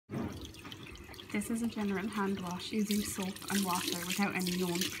This is a general hand wash using soap and water without any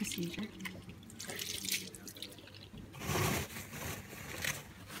known procedure.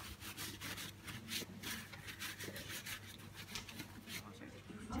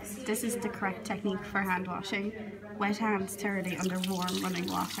 This is the correct technique for hand washing. Wet hands thoroughly under warm running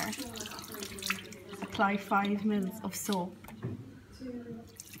water. Apply 5 mils of soap.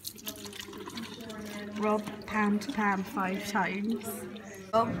 Rub palm to palm 5 times.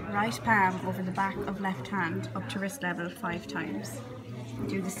 Rub right palm over the back of left hand up to wrist level 5 times.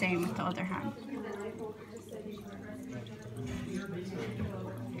 Do the same with the other hand.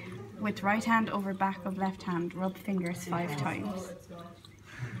 With right hand over back of left hand, rub fingers 5 times.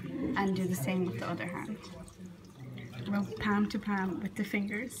 And do the same with the other hand. Rub palm to palm with the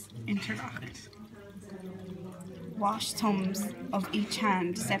fingers interlocked. Wash thumbs of each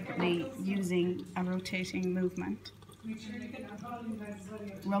hand separately using a rotating movement.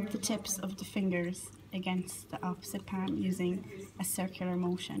 Rub the tips of the fingers against the opposite palm using a circular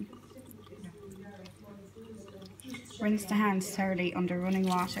motion. Rinse the hands thoroughly under running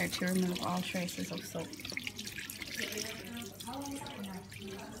water to remove all traces of soap.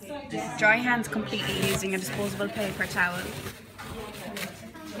 Dry hands completely using a disposable paper towel.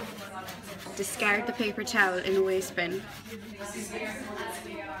 Discard the paper towel in a waste bin.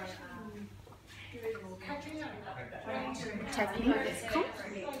 Technique.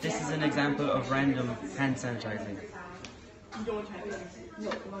 This is an example of random hand sanitizing.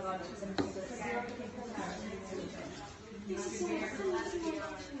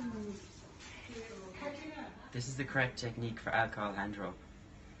 This is the correct technique for alcohol hand rub.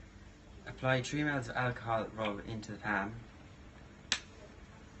 Apply 3 ml of alcohol rub into the palm.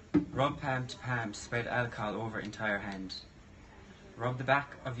 Rub palm to palm to spread alcohol over entire hand. Rub the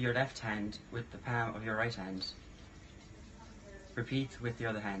back of your left hand with the palm of your right hand. Repeat with the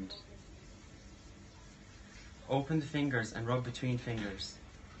other hand. Open the fingers and rub between fingers.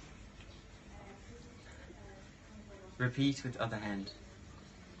 Repeat with the other hand.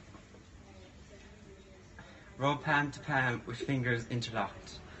 Rub palm to palm with fingers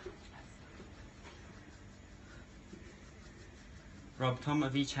interlocked. Rub thumb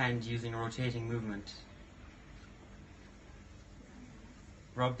of each hand using a rotating movement.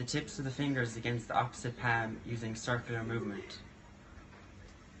 Rub the tips of the fingers against the opposite palm using circular movement.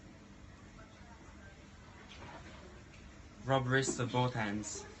 Rub wrists of both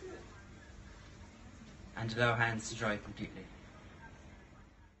hands and allow hands to dry completely.